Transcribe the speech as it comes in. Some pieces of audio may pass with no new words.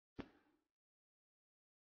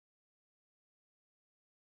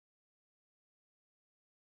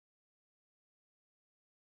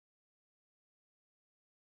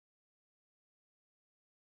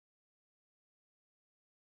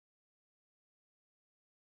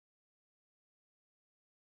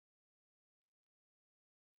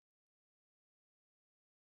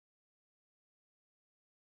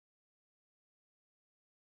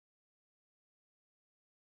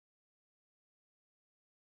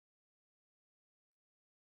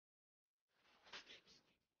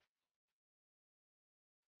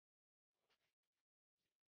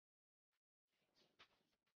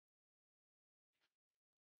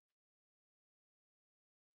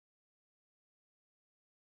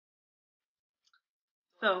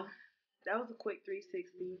So that was a quick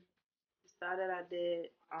 360. The style that I did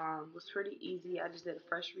was pretty easy. I just did a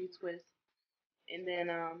fresh retwist. And then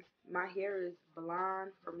my hair is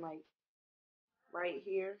blonde from like right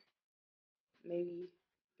here, maybe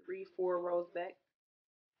 3, 4 rows back.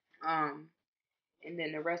 Um, and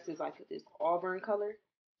then the rest is like this auburn color.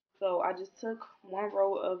 So I just took 1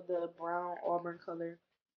 row of the brown auburn color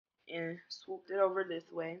and swooped it over this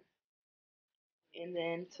way, and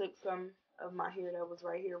then took some of my hair that was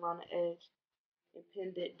right here around the edge and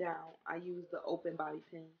pinned it down. I used the open bobby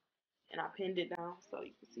pin, and I pinned it down so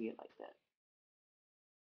you can see it like that.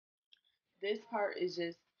 This part is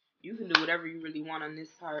just, you can do whatever you really want on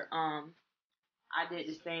this part. I did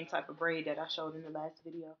the same type of braid that I showed in the last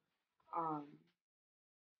video. Um,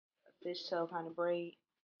 a fishtail kind of braid.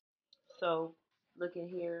 So looking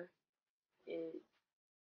here, it's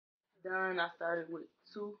done. I started with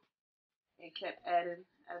 2 and kept adding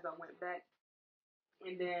as I went back.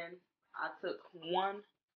 And then I took 1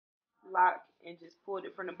 lock and just pulled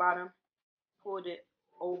it from the bottom, pulled it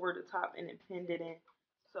over the top, and then pinned it in.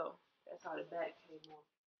 So that's how the back came on.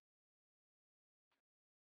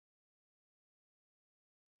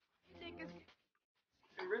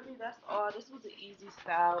 And really, that's all. This was an easy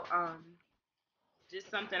style. Just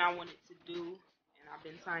something I wanted to do, and I've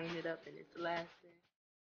been tying it up, and it's lasting.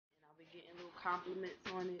 And I've been getting little compliments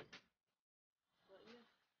on it.